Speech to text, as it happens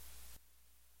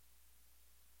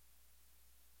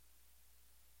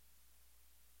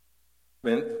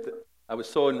I was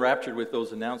so enraptured with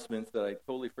those announcements that I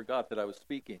totally forgot that I was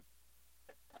speaking.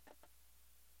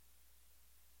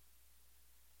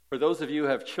 For those of you who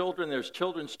have children, there's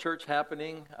children's church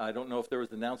happening. I don't know if there was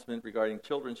an announcement regarding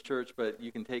children's church, but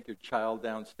you can take your child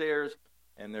downstairs,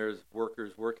 and there's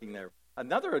workers working there.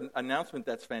 Another announcement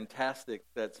that's fantastic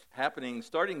that's happening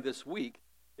starting this week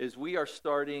is we are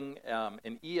starting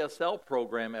an ESL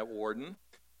program at Warden,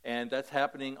 and that's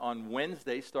happening on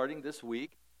Wednesday starting this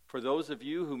week. For those of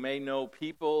you who may know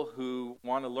people who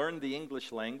want to learn the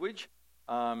English language,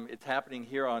 it's happening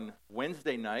here on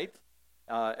Wednesday night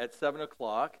at 7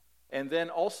 o'clock, and then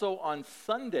also on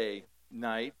Sunday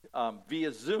night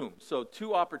via Zoom. So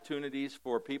 2 opportunities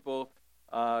for people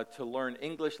to learn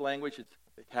English language.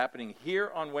 It's happening here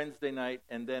on Wednesday night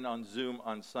and then on Zoom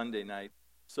on Sunday night.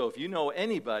 So if you know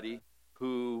anybody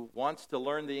who wants to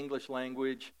learn the English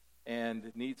language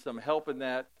and needs some help in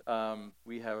that,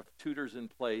 we have tutors in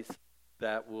place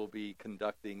that will be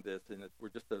conducting this, and we're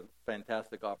just a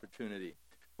fantastic opportunity.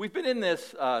 We've been in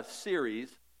this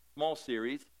small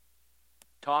series,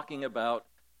 talking about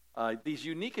these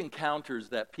unique encounters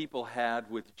that people had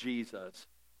with Jesus.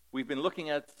 We've been looking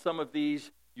at some of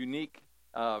these unique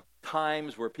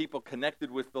times where people connected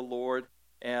with the Lord.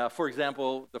 For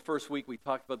example, the first week we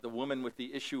talked about the woman with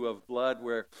the issue of blood,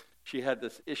 where she had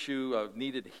this issue of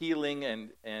needed healing,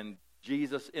 and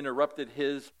Jesus interrupted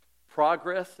his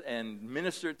progress and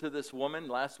ministered to this woman.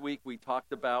 Last week we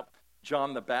talked about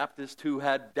John the Baptist, who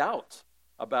had doubts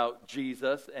about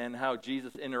Jesus and how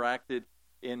Jesus interacted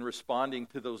in responding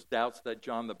to those doubts that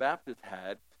John the Baptist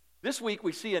had. This week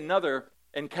we see another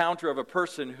encounter of a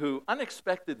person who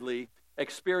unexpectedly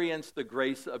experienced the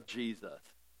grace of Jesus.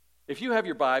 If you have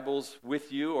your Bibles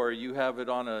with you or you have it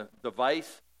on a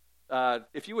device,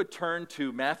 if you would turn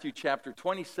to Matthew chapter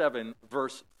 27,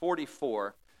 verse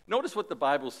 44, notice what the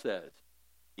Bible says.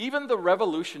 Even the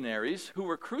revolutionaries who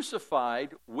were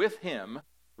crucified with him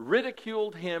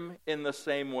ridiculed him in the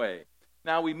same way.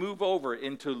 Now we move over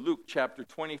into Luke chapter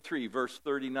 23, verse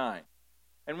 39.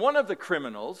 And one of the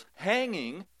criminals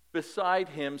hanging beside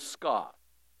him scoffed.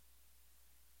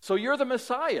 So you're the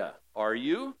Messiah, are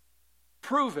you?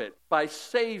 Prove it by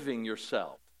saving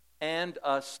yourself and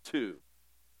us too,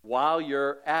 while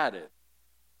you're at it.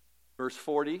 Verse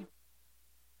 40.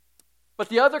 But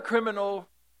the other criminal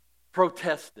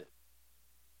protested.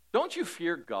 Don't you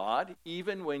fear God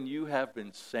even when you have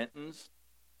been sentenced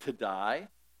to die?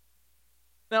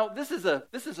 Now, this is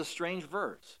a strange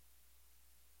verse.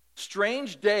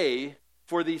 Strange day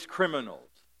for these criminals.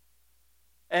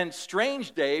 And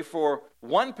strange day for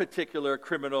one particular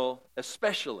criminal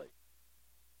especially.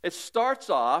 It starts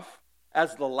off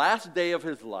as the last day of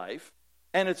his life,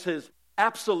 and it's his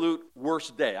absolute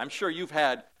worst day. I'm sure you've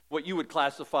had what you would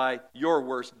classify your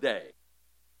worst day.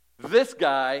 This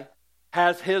guy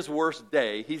has his worst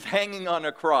day. He's hanging on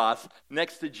a cross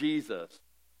next to Jesus.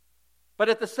 But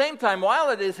at the same time, while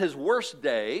it is his worst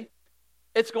day,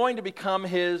 it's going to become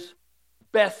his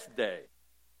best day.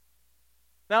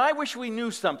 Now, I wish we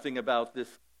knew something about this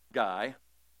guy,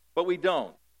 but we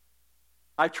don't.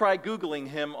 I tried Googling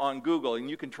him on Google, and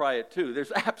you can try it too.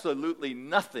 There's absolutely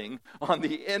nothing on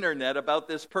the internet about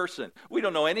this person. We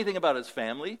don't know anything about his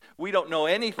family. We don't know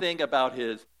anything about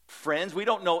his friends. We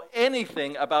don't know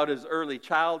anything about his early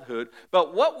childhood.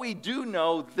 But what we do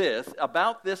know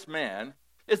about this man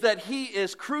is that he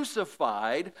is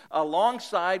crucified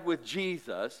alongside with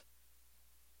Jesus.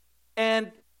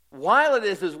 And while it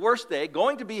is his worst day,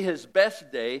 going to be his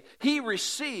best day, he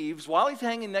receives, while he's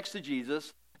hanging next to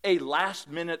Jesus, a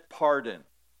last-minute pardon.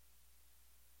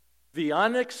 The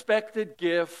unexpected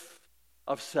gift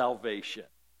of salvation.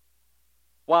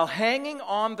 While hanging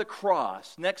on the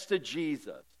cross next to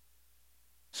Jesus,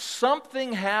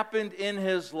 something happened in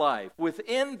his life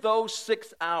within those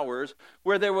 6 hours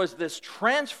where there was this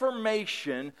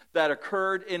transformation that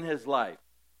occurred in his life.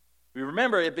 We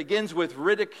remember it begins with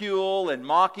ridicule and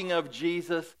mocking of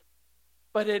Jesus,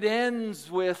 but it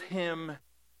ends with him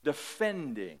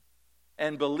defending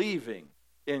and believing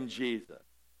in Jesus.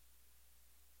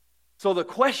 So the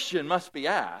question must be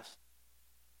asked,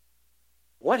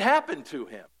 what happened to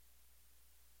him?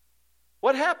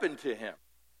 What happened to him?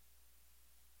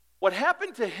 What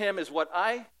happened to him is what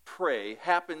I pray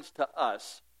happens to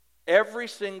us every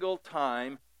single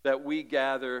time that we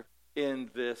gather in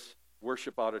this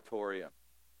worship auditorium.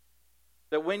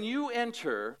 That when you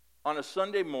enter on a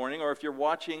Sunday morning, or if you're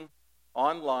watching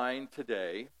online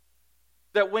today,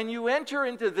 that when you enter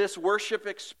into this worship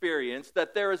experience,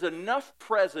 that there is enough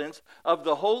presence of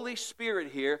the Holy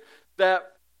Spirit here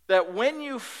that that when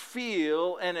you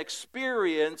feel and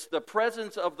experience the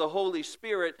presence of the Holy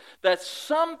Spirit, that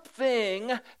something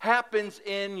happens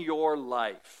in your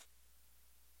life.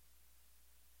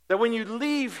 That when you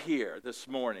leave here this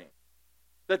morning,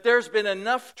 that there's been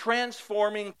enough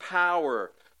transforming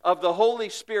power of the Holy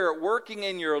Spirit working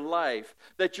in your life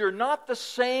that you're not the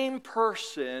same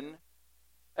person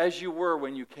as you were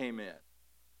when you came in.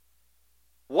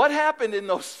 What happened in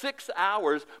those 6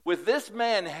 hours with this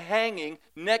man hanging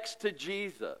next to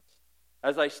Jesus?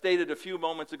 As I stated a few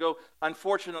moments ago,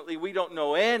 unfortunately, we don't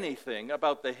know anything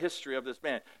about the history of this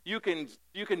man. You can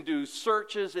do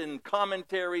searches and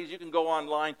commentaries. You can go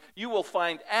online. You will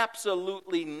find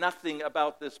absolutely nothing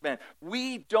about this man.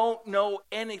 We don't know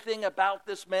anything about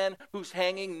this man who's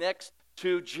hanging next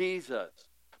to Jesus.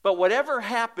 But whatever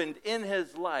happened in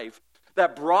his life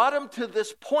that brought him to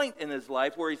this point in his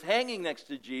life where he's hanging next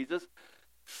to Jesus,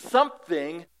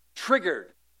 something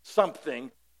triggered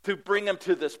something to bring him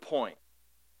to this point.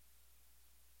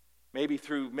 Maybe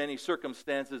through many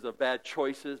circumstances of bad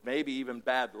choices, maybe even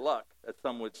bad luck, as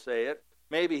some would say it.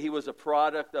 Maybe he was a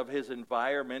product of his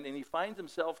environment and he finds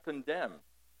himself condemned.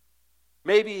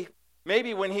 Maybe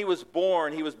when he was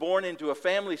born into a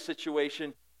family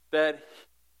situation that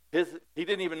he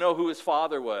didn't even know who his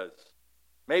father was.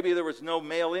 Maybe there was no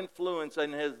male influence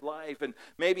in his life, and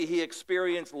maybe he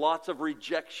experienced lots of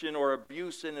rejection or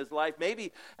abuse in his life.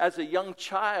 Maybe as a young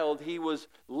child he was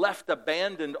left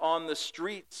abandoned on the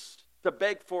streets to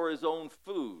beg for his own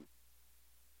food.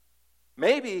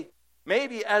 Maybe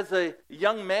as a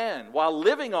young man while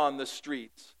living on the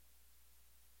streets,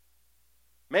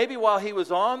 maybe while he was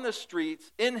on the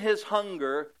streets in his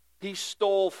hunger, he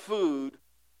stole food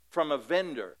from a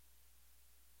vendor.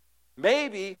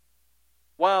 Maybe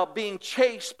while being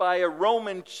chased by a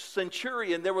Roman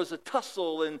centurion, there was a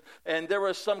tussle and there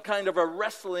was some kind of a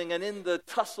wrestling. And in the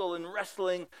tussle and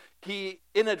wrestling, he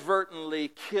inadvertently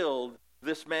killed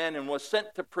this man and was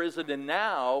sent to prison. And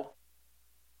now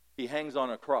he hangs on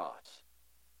a cross.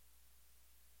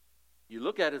 You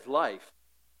look at his life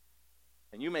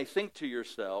and you may think to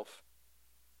yourself,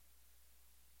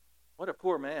 what a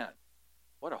poor man.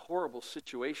 What a horrible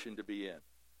situation to be in.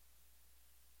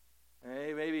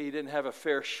 Maybe he didn't have a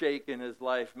fair shake in his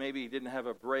life. Maybe he didn't have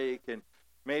a break. And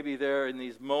maybe there in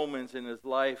these moments in his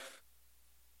life,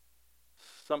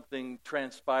 something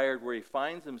transpired where he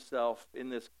finds himself in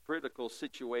this critical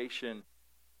situation.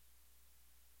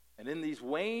 And in these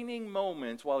waning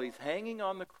moments, while he's hanging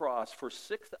on the cross for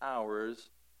 6 hours,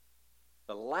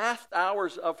 the last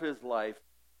hours of his life,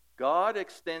 God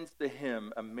extends to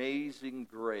him amazing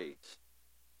grace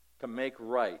to make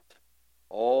right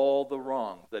all the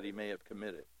wrongs that he may have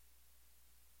committed.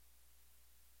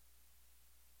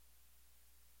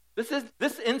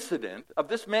 This incident of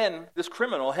this man, this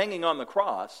criminal hanging on the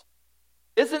cross,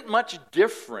 isn't much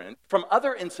different from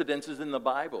other incidences in the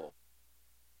Bible.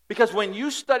 Because when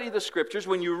you study the scriptures,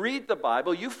 when you read the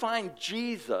Bible, you find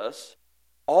Jesus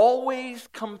always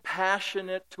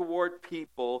compassionate toward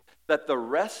people that the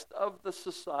rest of the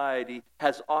society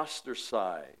has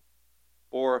ostracized,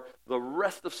 or the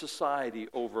rest of society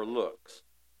overlooks.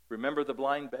 Remember the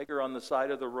blind beggar on the side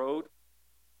of the road,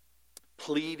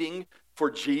 pleading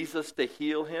for Jesus to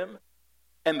heal him?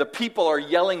 And the people are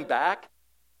yelling back,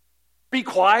 "Be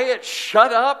quiet,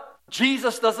 shut up,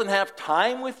 Jesus doesn't have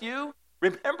time with you."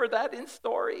 Remember that in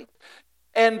story?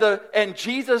 And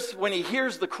Jesus, when he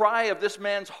hears the cry of this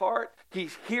man's heart, he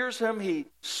hears him, he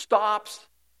stops,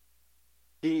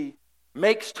 he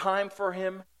makes time for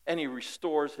him, and he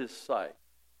restores his sight.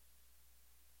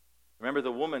 Remember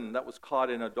the woman that was caught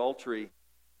in adultery,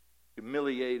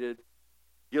 humiliated,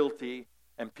 guilty,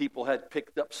 and people had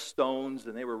picked up stones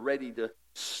and they were ready to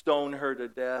stone her to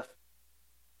death.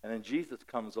 And then Jesus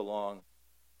comes along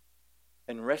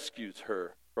and rescues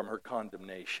her from her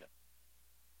condemnation.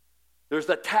 There's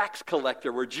the tax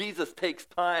collector where Jesus takes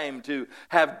time to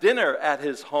have dinner at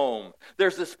his home.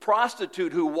 There's this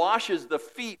prostitute who washes the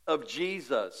feet of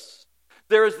Jesus.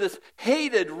 There is this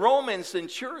hated Roman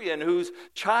centurion whose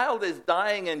child is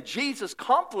dying, and Jesus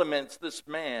compliments this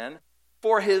man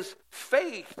for his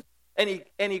faith. And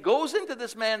he goes into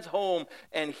this man's home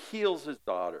and heals his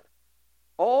daughter.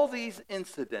 All these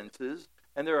incidences,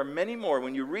 and there are many more.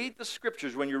 When you read the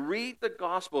scriptures, when you read the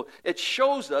gospel, it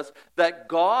shows us that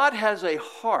God has a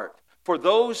heart for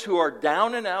those who are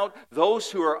down and out,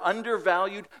 those who are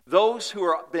undervalued, those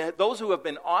who have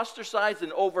been ostracized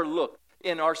and overlooked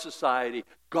in our society.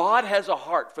 God has a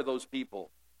heart for those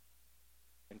people.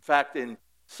 In fact, in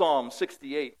Psalm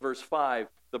 68, verse 5,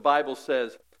 the Bible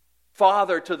says,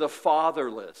 "Father to the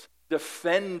fatherless,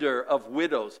 defender of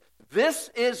widows." This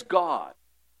is God.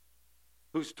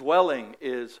 whose dwelling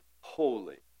is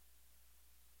holy.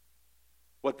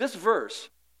 What this verse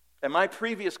and my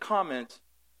previous comments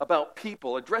about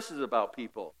people addresses about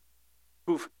people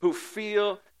who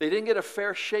feel they didn't get a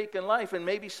fair shake in life, and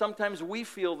maybe sometimes we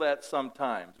feel that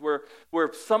sometimes, where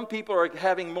some people are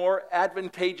having more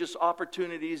advantageous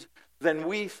opportunities than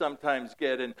we sometimes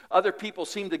get, and other people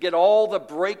seem to get all the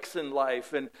breaks in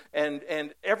life,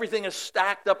 and everything is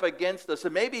stacked up against us.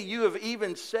 And maybe you have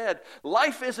even said,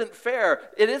 life isn't fair.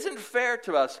 It isn't fair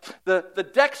to us.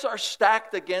 The decks are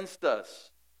stacked against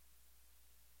us.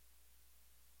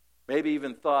 Maybe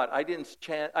even thought, I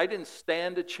didn't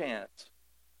stand a chance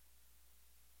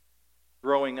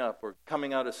growing up or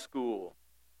coming out of school.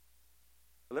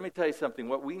 But let me tell you something.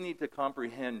 What we need to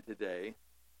comprehend today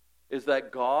is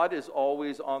that God is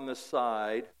always on the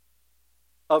side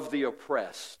of the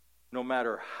oppressed, no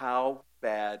matter how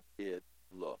bad it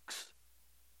looks.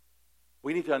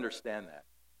 We need to understand that.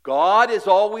 God is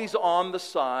always on the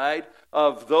side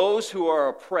of those who are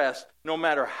oppressed, no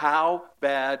matter how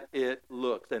bad it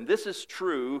looks. And this is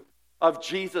true of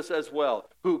Jesus as well,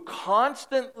 who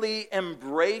constantly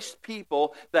embraced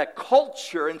people that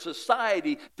culture and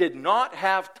society did not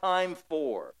have time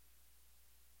for.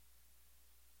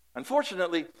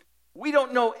 Unfortunately, we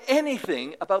don't know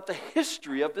anything about the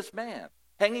history of this man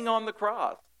hanging on the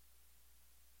cross.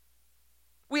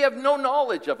 We have no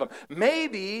knowledge of him.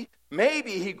 Maybe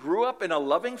he grew up in a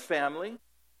loving family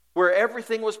where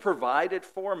everything was provided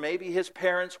for. Maybe his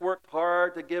parents worked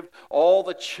hard to give all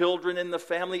the children in the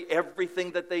family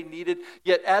everything that they needed.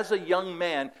 Yet as a young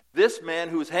man, this man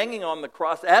who's hanging on the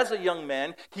cross, as a young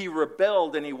man, he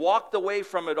rebelled and he walked away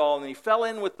from it all, and he fell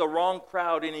in with the wrong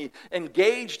crowd, and he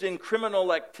engaged in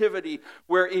criminal activity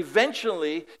where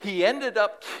eventually he ended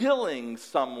up killing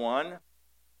someone.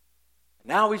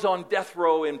 Now he's on death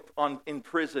row in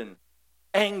prison,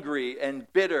 angry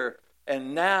and bitter,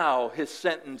 and now his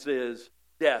sentence is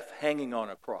death, hanging on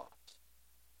a cross.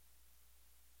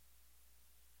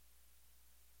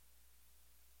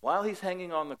 While he's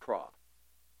hanging on the cross,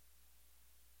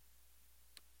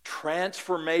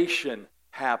 transformation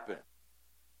happened.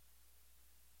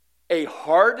 A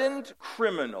hardened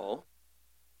criminal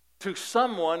to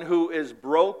someone who is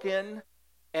broken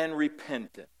and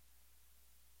repentant.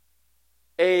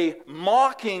 A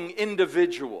mocking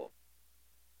individual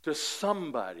to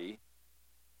somebody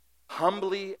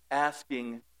humbly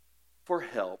asking for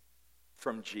help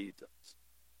from Jesus.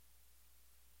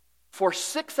 For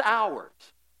 6 hours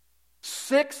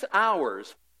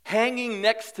hanging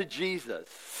next to Jesus,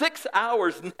 6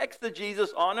 hours next to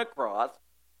Jesus on a cross.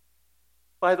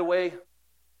 By the way,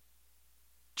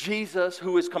 Jesus,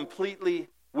 who is completely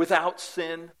without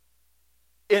sin,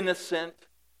 innocent,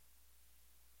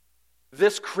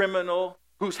 this criminal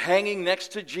who's hanging next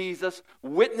to Jesus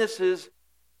witnesses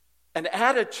an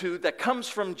attitude that comes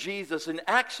from Jesus and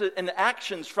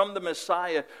actions from the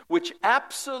Messiah, which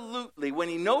absolutely, when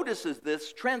he notices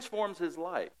this, transforms his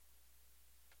life.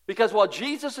 Because while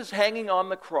Jesus is hanging on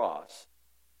the cross,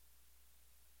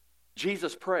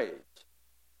 Jesus prays.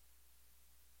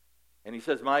 And he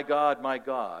says, my God,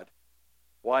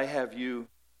 why have you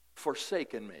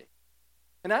forsaken me?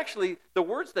 And actually, the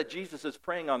words that Jesus is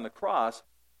praying on the cross,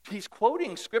 he's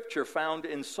quoting scripture found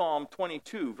in Psalm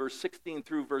 22, verse 16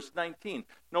 through verse 19.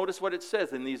 Notice what it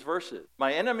says in these verses.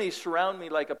 My enemies surround me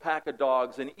like a pack of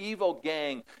dogs. An evil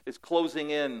gang is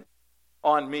closing in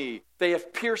on me. They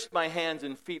have pierced my hands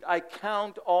and feet. I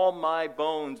count all my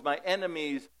bones. My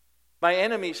enemies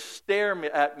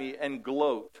stare at me and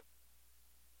gloat.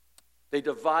 They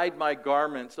divide my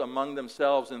garments among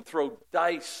themselves and throw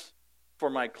dice for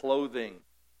my clothing.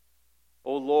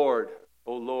 O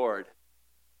Lord,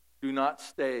 do not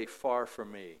stay far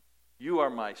from me. You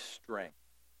are my strength.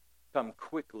 Come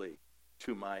quickly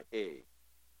to my aid.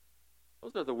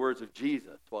 Those are the words of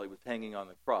Jesus while he was hanging on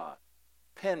the cross.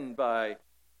 Penned by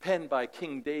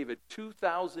King David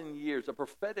 2,000 years, a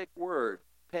prophetic word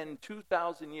penned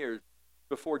 2,000 years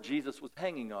before Jesus was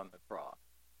hanging on the cross.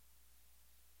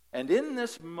 And in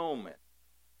this moment,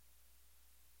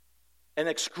 an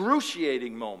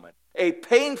excruciating moment, a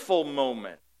painful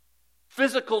moment,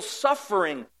 physical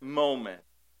suffering moment,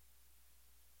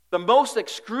 the most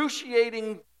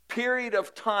excruciating period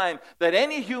of time that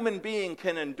any human being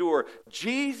can endure,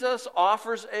 Jesus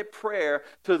offers a prayer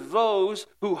to those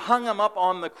who hung him up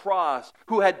on the cross,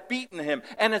 who had beaten him,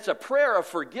 and it's a prayer of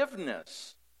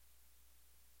forgiveness.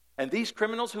 And these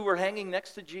criminals who were hanging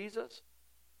next to Jesus,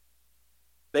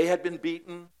 they had been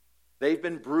beaten, they've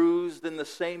been bruised in the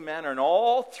same manner, and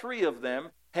all three of them,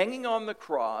 hanging on the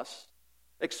cross,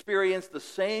 experienced the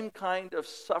same kind of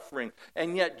suffering,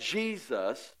 and yet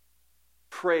Jesus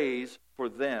prays for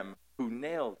them who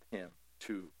nailed him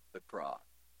to the cross.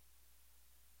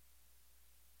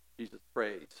 Jesus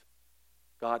prays,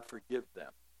 God forgive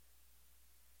them.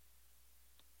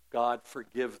 God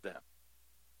forgive them.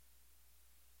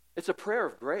 It's a prayer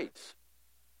of grace.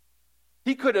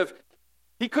 Jesus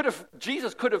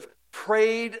could have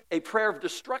prayed a prayer of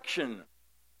destruction,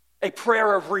 a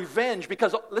prayer of revenge,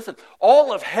 because, listen,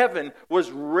 all of heaven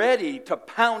was ready to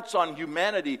pounce on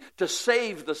humanity to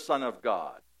save the Son of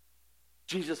God.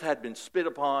 Jesus had been spit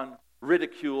upon,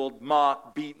 ridiculed,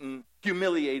 mocked, beaten,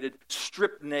 humiliated,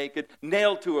 stripped naked,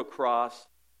 nailed to a cross.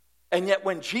 And yet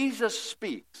when Jesus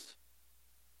speaks,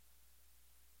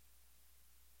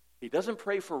 he doesn't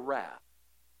pray for wrath.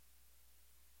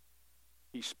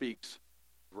 He speaks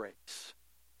grace.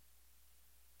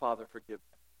 Father, forgive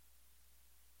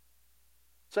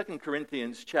them. 2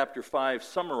 Corinthians chapter 5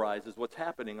 summarizes what's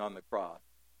happening on the cross.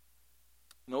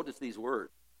 Notice these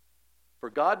words. For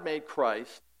God made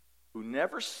Christ, who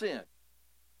never sinned,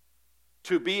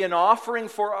 to be an offering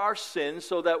for our sins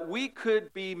so that we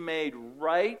could be made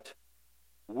right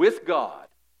with God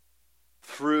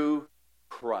through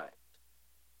Christ.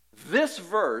 This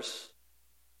verse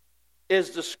is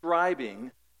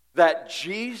describing that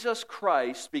Jesus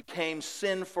Christ became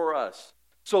sin for us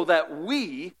so that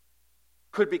we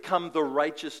could become the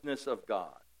righteousness of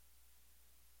God.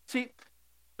 See,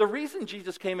 the reason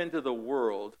Jesus came into the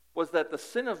world was that the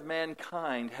sin of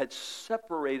mankind had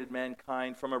separated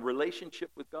mankind from a relationship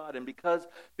with God. And because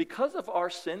of our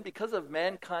sin, because of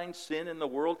mankind's sin in the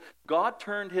world, God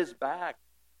turned his back.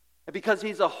 And because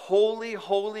he's a holy,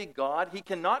 holy God, he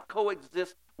cannot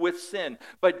coexist with sin.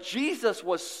 But Jesus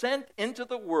was sent into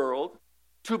the world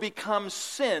to become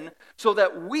sin so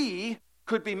that we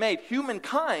could be made,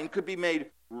 humankind could be made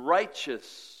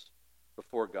righteous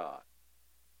before God.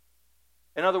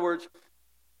 In other words,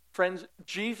 friends,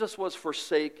 Jesus was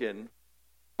forsaken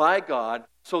by God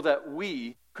so that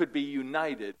we could be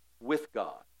united with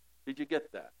God. Did you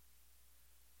get that?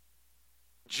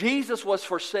 Jesus was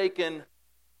forsaken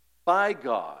by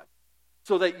God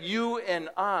so that you and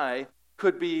I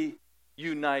could be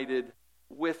united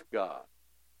with God.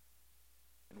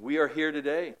 And we are here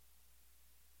today.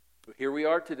 Here we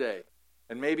are today.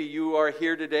 And maybe you are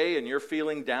here today and you're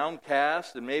feeling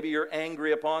downcast, and maybe you're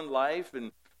angry upon life,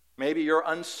 and maybe you're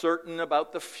uncertain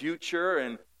about the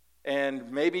future,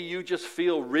 and maybe you just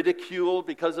feel ridiculed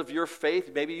because of your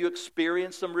faith. Maybe you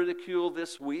experienced some ridicule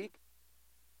this week.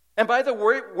 And by the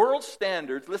world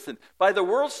standards, listen, by the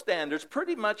world standards,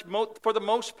 pretty much for the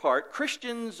most part,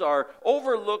 Christians are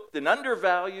overlooked and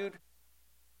undervalued.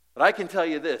 But I can tell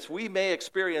you this, we may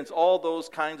experience all those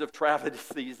kinds of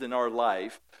travesties in our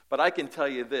life, but I can tell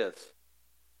you this,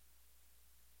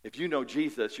 if you know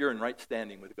Jesus, you're in right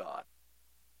standing with God.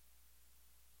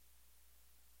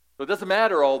 So it doesn't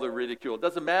matter all the ridicule. It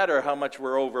doesn't matter how much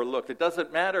we're overlooked. It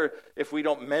doesn't matter if we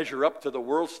don't measure up to the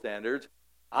world standards.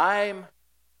 I'm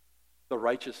the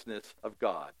righteousness of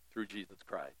God through Jesus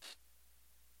Christ.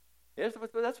 Yes,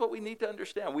 that's what we need to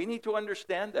understand. We need to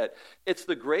understand that it's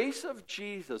the grace of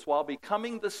Jesus while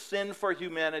becoming the sin for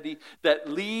humanity that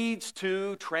leads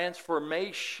to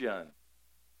transformation.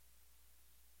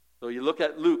 So you look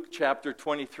at Luke chapter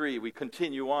 23. We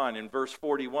continue on in verse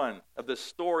 41 of the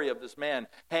story of this man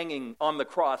hanging on the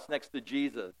cross next to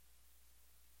Jesus.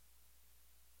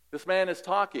 This man is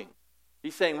talking.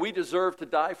 He's saying, we deserve to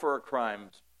die for our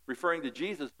crimes, referring to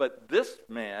Jesus, but this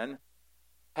man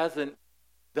hasn't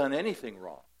done anything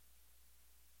wrong.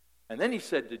 And then he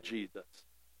said to Jesus,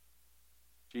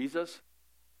 Jesus,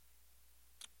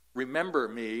 remember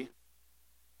me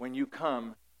when you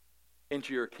come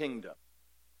into your kingdom.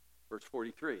 Verse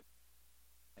 43.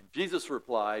 And Jesus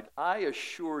replied, I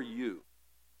assure you,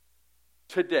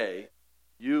 today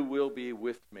you will be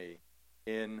with me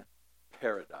in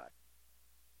paradise.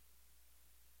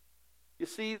 You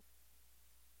see,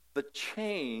 the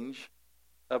change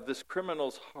of this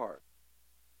criminal's heart,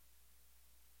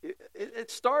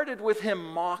 it started with him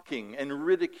mocking and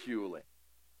ridiculing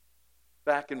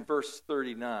back in verse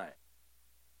 39.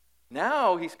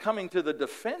 Now he's coming to the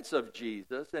defense of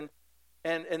Jesus,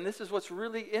 and this is what's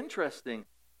really interesting.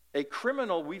 A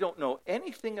criminal we don't know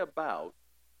anything about,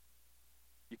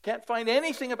 you can't find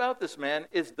anything about this man,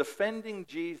 is defending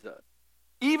Jesus.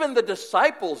 Even the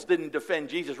disciples didn't defend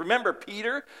Jesus. Remember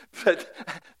Peter,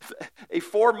 a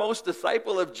foremost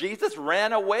disciple of Jesus,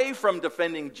 ran away from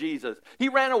defending Jesus. He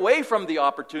ran away from the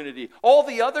opportunity. All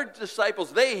the other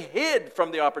disciples, they hid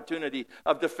from the opportunity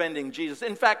of defending Jesus.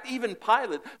 In fact, even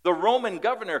Pilate, the Roman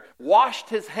governor,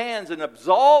 washed his hands and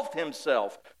absolved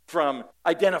himself from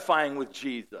identifying with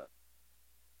Jesus.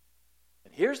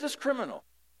 And here's this criminal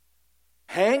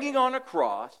hanging on a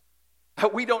cross,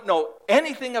 that we don't know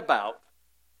anything about.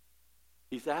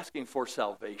 He's asking for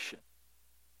salvation.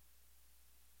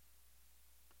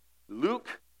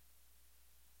 Luke,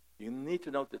 you need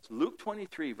to note this, Luke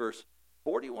 23, verse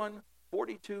 41,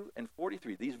 42, and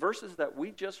 43. These verses that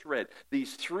we just read,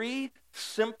 these three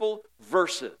simple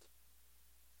verses,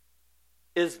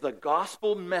 is the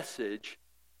gospel message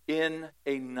in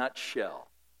a nutshell.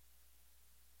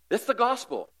 It's the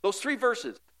gospel. Those three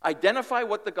verses identify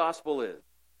what the gospel is.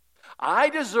 I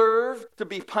deserve to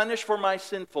be punished for my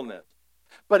sinfulness.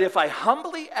 But if I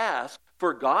humbly ask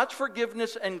for God's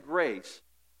forgiveness and grace,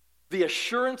 the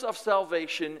assurance of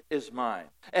salvation is mine.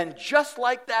 And just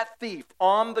like that thief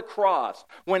on the cross,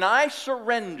 when I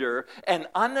surrender, an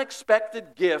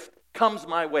unexpected gift comes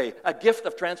my way. A gift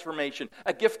of transformation,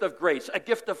 a gift of grace, a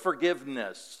gift of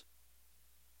forgiveness.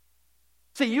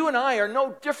 See, you and I are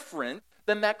no different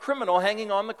than that criminal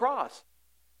hanging on the cross.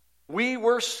 We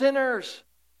were sinners.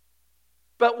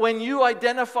 But when you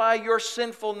identify your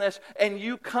sinfulness and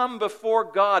you come before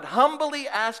God, humbly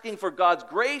asking for God's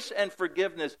grace and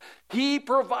forgiveness, He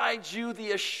provides you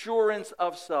the assurance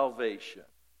of salvation.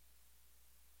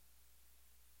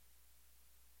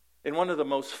 In one of the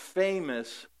most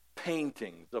famous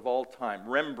paintings of all time,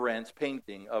 Rembrandt's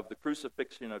painting of the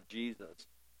crucifixion of Jesus,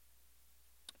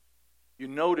 you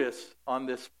notice on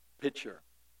this picture,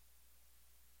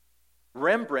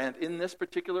 Rembrandt, in this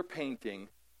particular painting,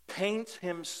 paints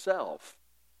himself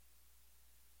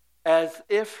as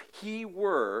if he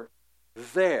were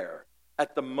there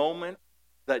at the moment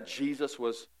that Jesus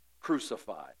was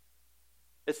crucified.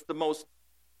 It's the most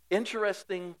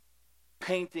interesting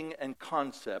painting and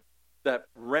concept that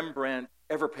Rembrandt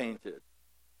ever painted.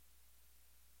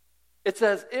 It's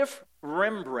as if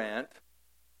Rembrandt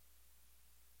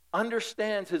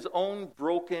understands his own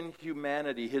broken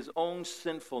humanity, his own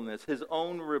sinfulness, his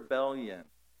own rebellion.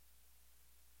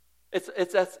 It's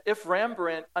as if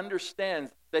Rembrandt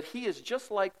understands that he is just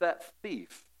like that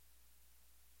thief.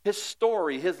 His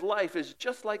story, his life is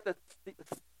just like the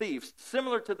thief,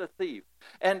 similar to the thief.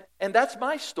 And that's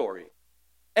my story.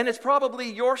 And it's probably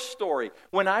your story.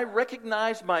 When I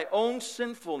recognize my own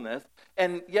sinfulness,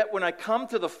 and yet when I come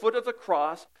to the foot of the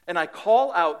cross and I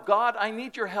call out, God, I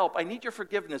need your help. I need your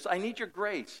forgiveness. I need your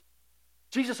grace.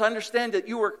 Jesus, I understand that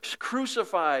you were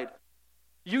crucified.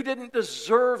 You didn't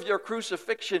deserve your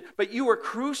crucifixion, but you were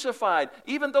crucified.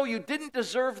 Even though you didn't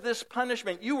deserve this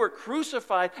punishment, you were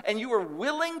crucified and you were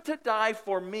willing to die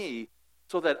for me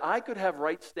so that I could have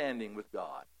right standing with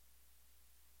God.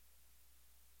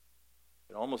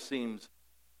 It almost seems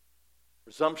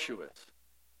presumptuous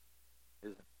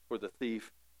for the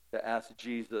thief to ask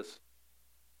Jesus,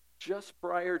 just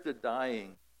prior to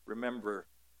dying, remember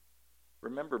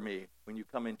me when you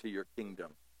come into your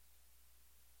kingdom.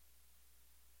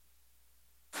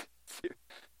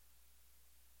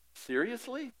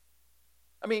 Seriously?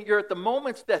 I mean, you're at the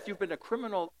moment's death. You've been a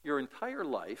criminal your entire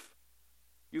life.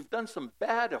 You've done some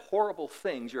bad, horrible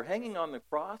things. You're hanging on the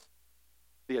cross.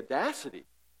 The audacity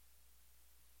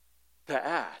to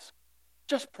ask,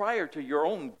 just prior to your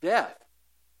own death,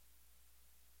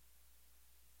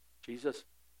 Jesus,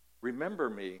 remember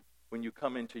me when you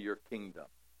come into your kingdom.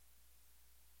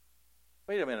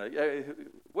 Wait a minute.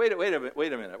 Wait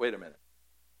a minute.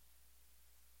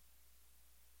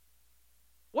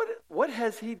 What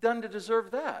has he done to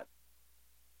deserve that?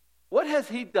 What has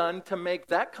he done to make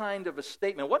that kind of a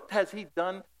statement? What has he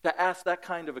done to ask that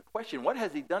kind of a question? What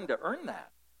has he done to earn that?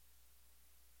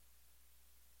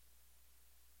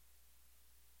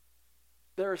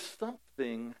 There's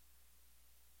something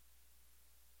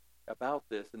about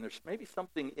this, and there's maybe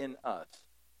something in us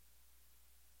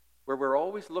where we're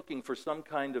always looking for some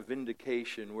kind of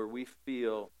vindication, where we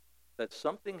feel that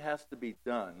something has to be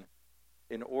done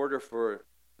in order for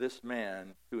this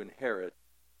man to inherit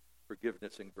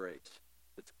forgiveness and grace.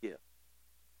 It's a gift.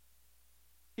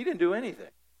 He didn't do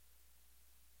anything.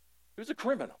 He was a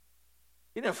criminal.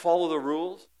 He didn't follow the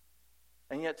rules,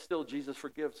 and yet still Jesus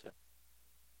forgives him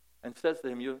and says to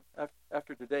him,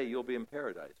 after today, you'll be in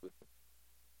paradise with me.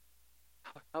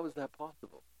 How is that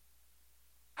possible?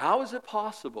 How is it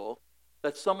possible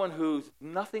that someone who's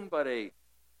nothing but a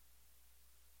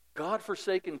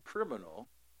God-forsaken criminal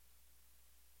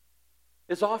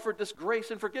is offered this grace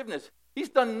and forgiveness? He's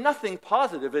done nothing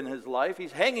positive in his life.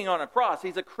 He's hanging on a cross.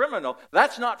 He's a criminal.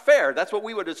 That's not fair. That's what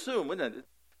we would assume, wouldn't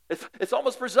it? It's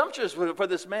almost presumptuous for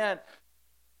this man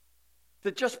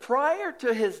to just prior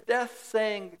to his death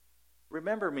saying,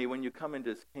 remember me when you come into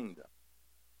his kingdom.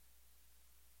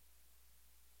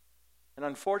 And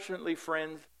unfortunately,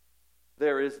 friends,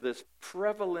 there is this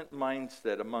prevalent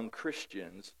mindset among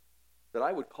Christians that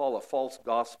I would call a false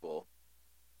gospel,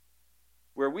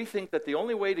 where we think that the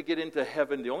only way to get into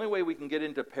heaven, the only way we can get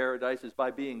into paradise is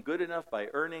by being good enough, by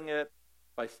earning it,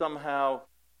 by somehow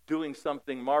doing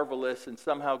something marvelous, and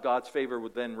somehow God's favor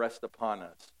would then rest upon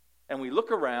us. And we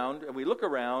look around,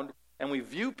 and we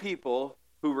view people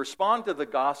who respond to the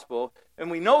gospel, and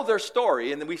we know their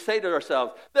story, and then we say to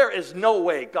ourselves, there is no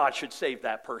way God should save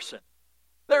that person.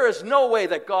 There is no way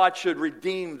that God should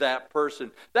redeem that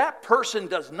person. That person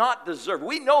does not deserve.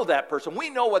 We know that person. We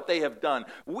know what they have done.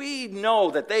 We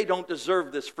know that they don't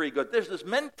deserve this free good. There's this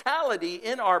mentality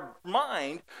in our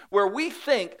mind where we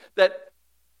think that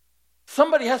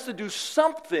somebody has to do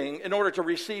something in order to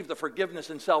receive the forgiveness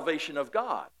and salvation of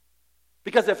God.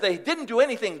 Because if they didn't do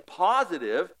anything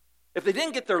positive, if they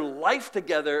didn't get their life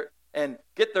together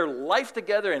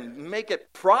and make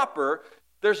it proper,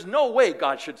 there's no way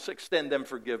God should extend them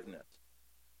forgiveness.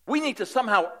 We need to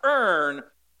somehow earn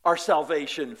our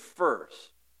salvation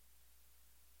first.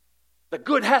 The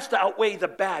good has to outweigh the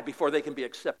bad before they can be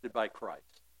accepted by Christ.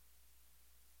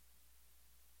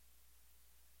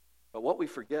 But what we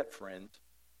forget, friends,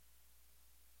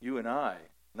 you and I,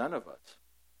 none of us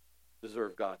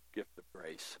deserve God's gift of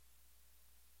grace.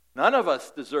 None of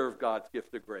us deserve God's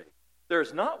gift of grace.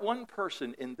 There's not one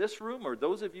person in this room or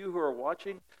those of you who are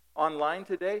watching online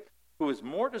today who is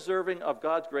more deserving of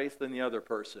God's grace than the other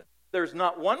person. There's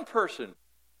not one person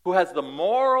who has the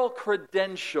moral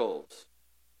credentials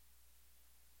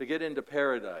to get into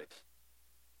paradise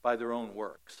by their own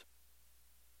works.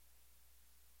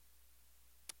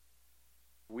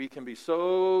 We can be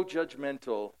so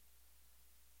judgmental,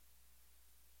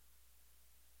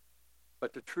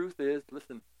 but the truth is,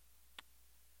 listen,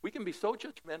 we can be so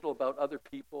judgmental about other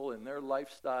people and their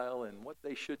lifestyle and what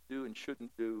they should do and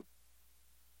shouldn't do.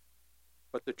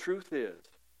 But the truth is,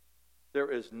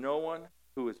 there is no one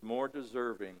who is more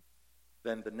deserving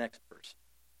than the next person.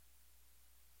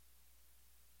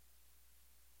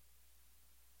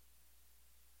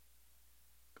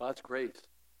 God's grace.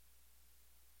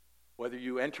 Whether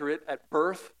you enter it at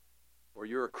birth or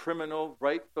you're a criminal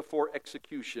right before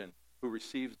execution who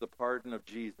receives the pardon of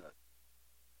Jesus,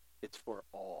 it's for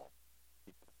all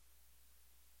people.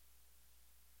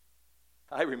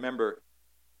 I remember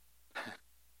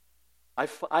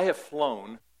I have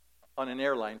flown on an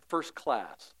airline first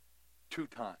class 2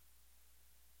 times.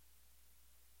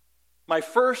 My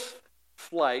first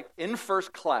flight in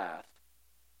first class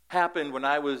happened when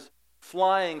I was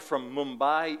flying from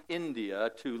Mumbai,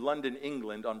 India to London,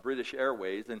 England on British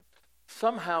Airways, and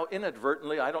somehow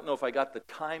inadvertently, I don't know if I got the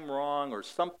time wrong or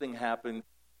something happened,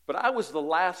 but I was the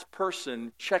last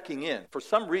person checking in. For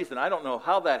some reason, I don't know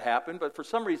how that happened, but for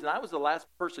some reason I was the last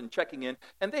person checking in,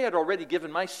 and they had already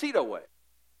given my seat away.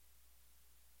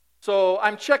 So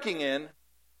I'm checking in,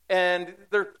 and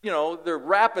they're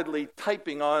rapidly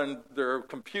typing on their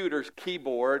computer's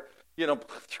keyboard.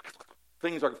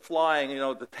 Things are flying.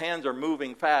 The hands are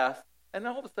moving fast, and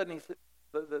all of a sudden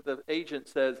the agent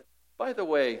says, "By the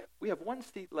way, we have 1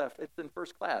 seat left. It's in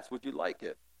first class. Would you like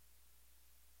it?"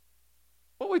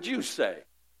 What would you say?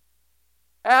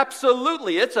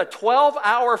 Absolutely. It's a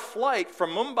 12-hour flight from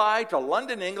Mumbai to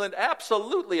London, England.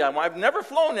 Absolutely. I've never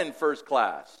flown in first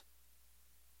class.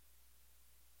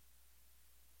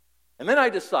 And then I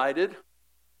decided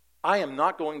I am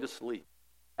not going to sleep.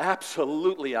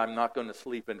 Absolutely, I'm not going to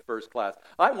sleep in first class.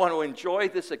 I want to enjoy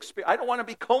this experience. I don't want to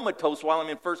be comatose while I'm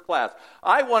in first class.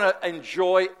 I want to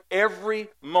enjoy every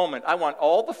moment. I want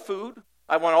all the food.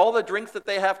 I want all the drinks that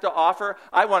they have to offer.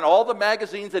 I want all the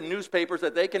magazines and newspapers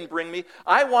that they can bring me.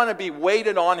 I want to be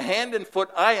waited on hand and foot.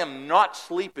 I am not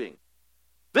sleeping.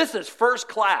 This is first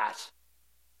class.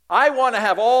 I want to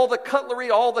have all the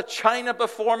cutlery, all the china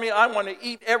before me. I want to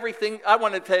eat everything. I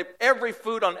want to take every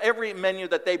food on every menu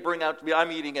that they bring out to me.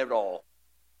 I'm eating it all.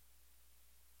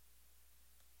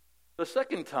 The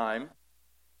second time,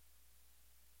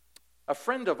 a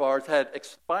friend of ours had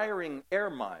expiring air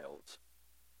miles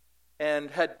and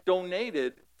had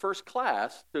donated first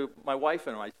class to my wife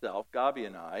and myself, Gabi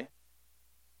and I,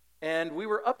 and we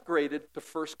were upgraded to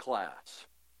first class.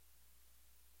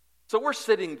 So we're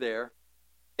sitting there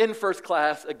in first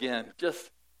class again.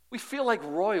 We feel like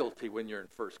royalty when you're in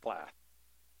first class.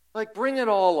 Like, bring it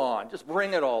all on. Just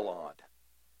bring it all on.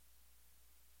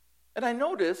 And I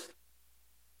noticed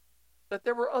that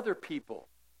there were other people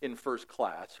in first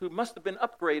class who must have been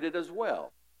upgraded as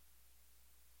well.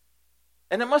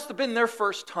 And it must have been their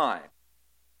first time.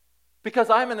 Because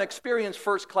I'm an experienced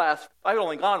first class. I've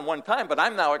only gone 1 time, but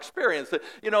I'm now experienced.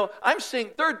 I'm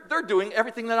seeing they're doing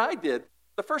everything that I did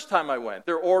The first time I went,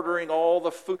 they're ordering all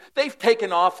the food. They've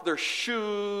taken off their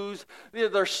shoes.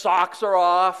 Their socks are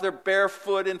off. They're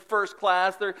barefoot in first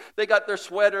class. They got their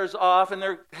sweaters off, and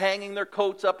they're hanging their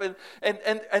coats up. And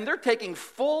they're taking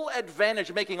full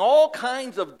advantage, making all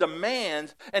kinds of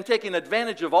demands, and taking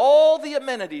advantage of all the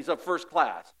amenities of first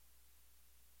class.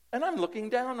 And I'm looking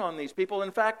down on these people.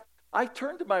 In fact, I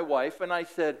turned to my wife, and I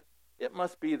said, it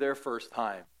must be their first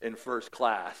time in first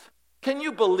class. Can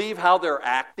you believe how they're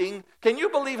acting? Can you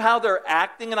believe how they're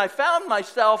acting? And I found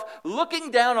myself looking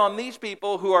down on these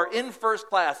people who are in first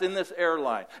class in this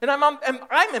airline. And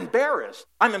I'm embarrassed.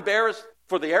 I'm embarrassed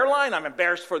for the airline. I'm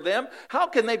embarrassed for them. How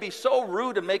can they be so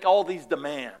rude and make all these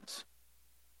demands?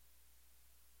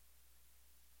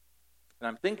 And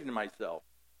I'm thinking to myself,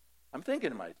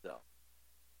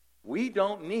 we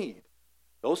don't need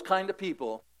those kind of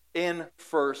people in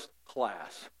first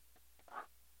class.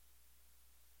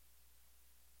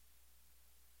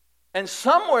 And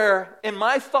somewhere in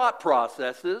my thought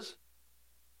processes,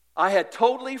 I had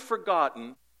totally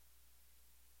forgotten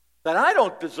that I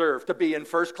don't deserve to be in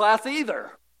first class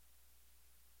either.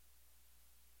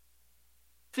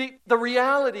 See, the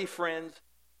reality, friends,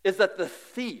 is that the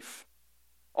thief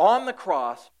on the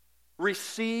cross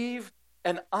received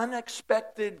an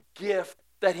unexpected gift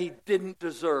that he didn't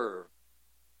deserve.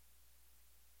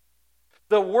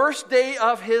 The worst day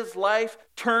of his life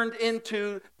turned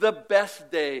into the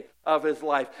best day of his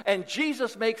life. And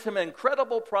Jesus makes him an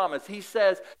incredible promise. He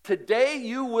says, today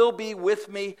you will be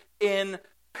with me in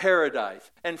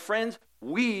paradise. And friends,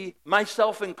 we,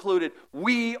 myself included,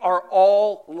 we are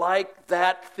all like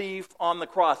that thief on the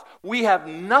cross. We have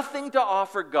nothing to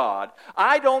offer God.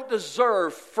 I don't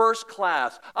deserve first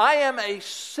class. I am a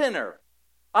sinner.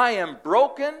 I am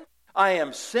broken. I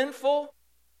am sinful.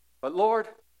 But Lord,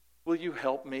 will you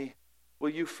help me? Will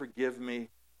you forgive me?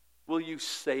 Will you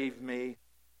save me?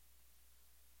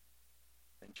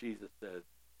 And Jesus says,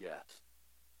 yes.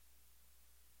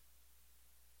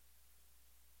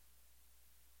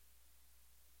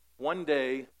 One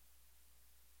day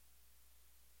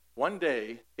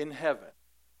in heaven,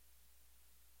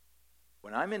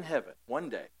 when I'm in heaven, one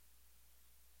day,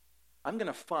 I'm going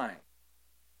to find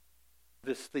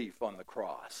this thief on the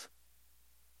cross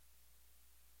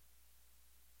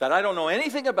that I don't know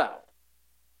anything about.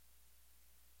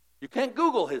 You can't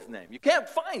Google his name. You can't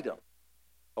find him.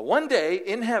 But one day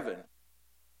in heaven,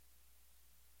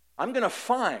 I'm going to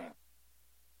find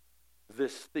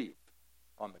this thief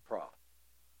on the cross.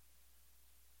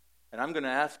 And I'm going to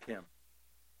ask him,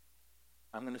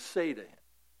 I'm going to say to him,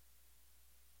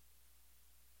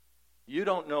 you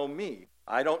don't know me.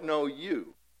 I don't know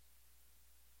you.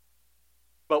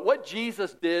 But what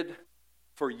Jesus did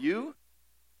for you,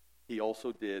 he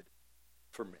also did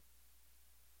for me.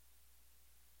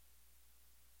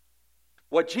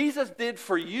 What Jesus did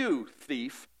for you,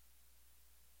 thief,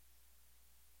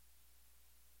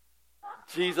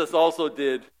 Jesus also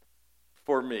did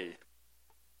for me.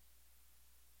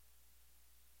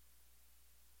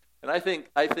 And I think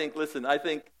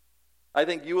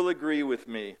you will agree with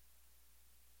me.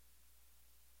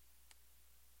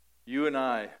 You and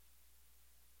I,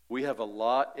 we have a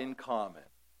lot in common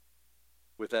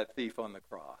with that thief on the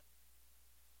cross.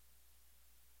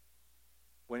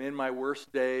 When in my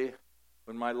worst day,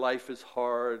 when my life is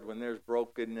hard, when there's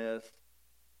brokenness,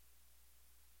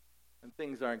 and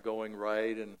things aren't going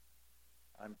right, and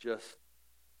I'm just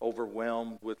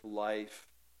overwhelmed with life,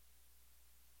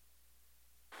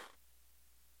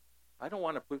 I don't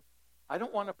want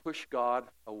to push God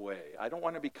away. I don't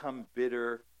want to become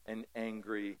bitter and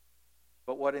angry.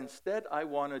 But what instead I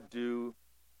want to do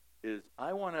is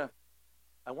I want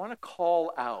to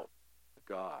call out to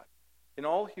God in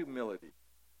all humility.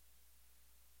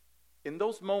 In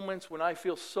those moments when I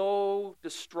feel so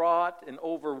distraught and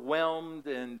overwhelmed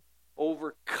and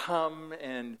overcome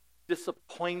and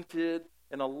disappointed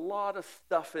and a lot of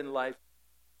stuff in life,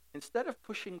 instead of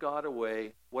pushing God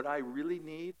away, what I really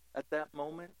need at that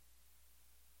moment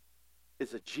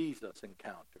is a Jesus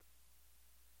encounter.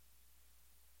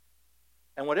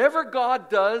 And whatever God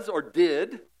does or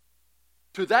did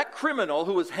to that criminal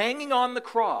who was hanging on the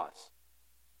cross,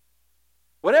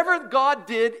 whatever God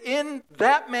did in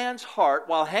that man's heart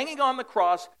while hanging on the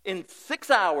cross in 6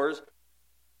 hours,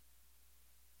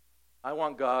 I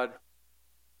want God,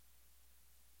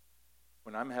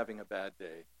 when I'm having a bad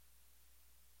day,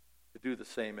 to do the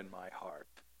same in my heart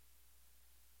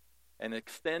and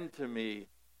extend to me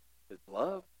his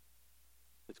love,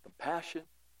 his compassion,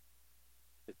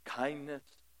 his kindness,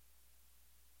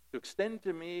 to extend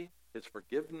to me his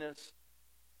forgiveness,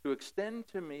 to extend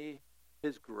to me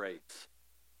his grace,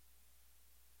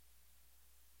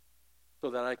 so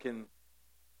that I can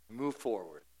move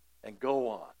forward and go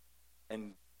on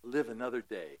and live another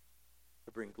day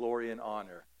to bring glory and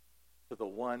honor to the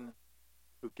one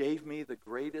who gave me the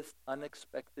greatest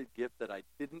unexpected gift that I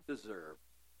didn't deserve,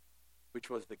 which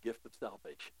was the gift of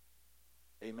salvation.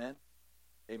 Amen?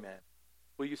 Amen.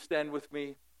 Will you stand with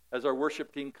me as our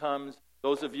worship team comes?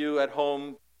 Those of you at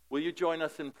home, will you join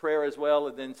us in prayer as well?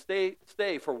 And then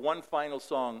stay for one final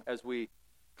song as we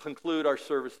conclude our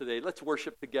service today. Let's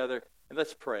worship together and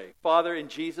let's pray. Father, in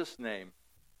Jesus' name,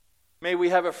 may we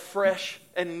have a fresh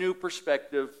and new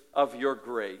perspective of your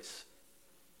grace.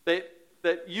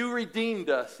 That you redeemed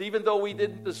us, even though we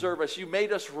didn't deserve us. You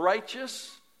made us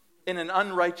righteous in an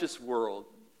unrighteous world.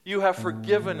 You have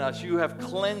forgiven us. You have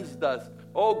cleansed us.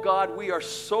 Oh God, we are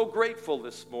so grateful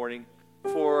this morning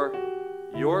for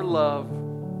your love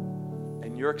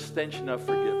and your extension of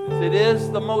forgiveness. It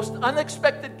is the most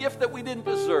unexpected gift that we didn't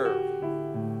deserve.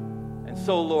 And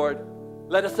so, Lord,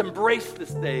 let us embrace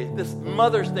this day, this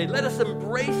Mother's Day. Let us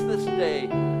embrace this day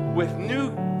with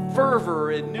new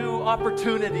fervor and new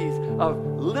opportunities of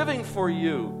living for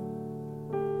you.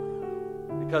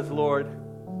 Because, Lord,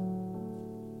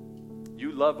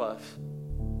 you love us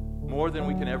more than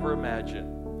we can ever imagine.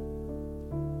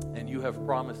 And you have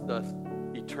promised us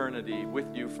eternity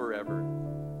with you forever.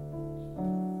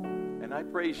 And I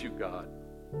praise you, God.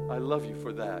 I love you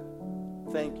for that.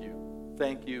 Thank you.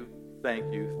 Thank you.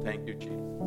 Thank you. Thank you, Jesus.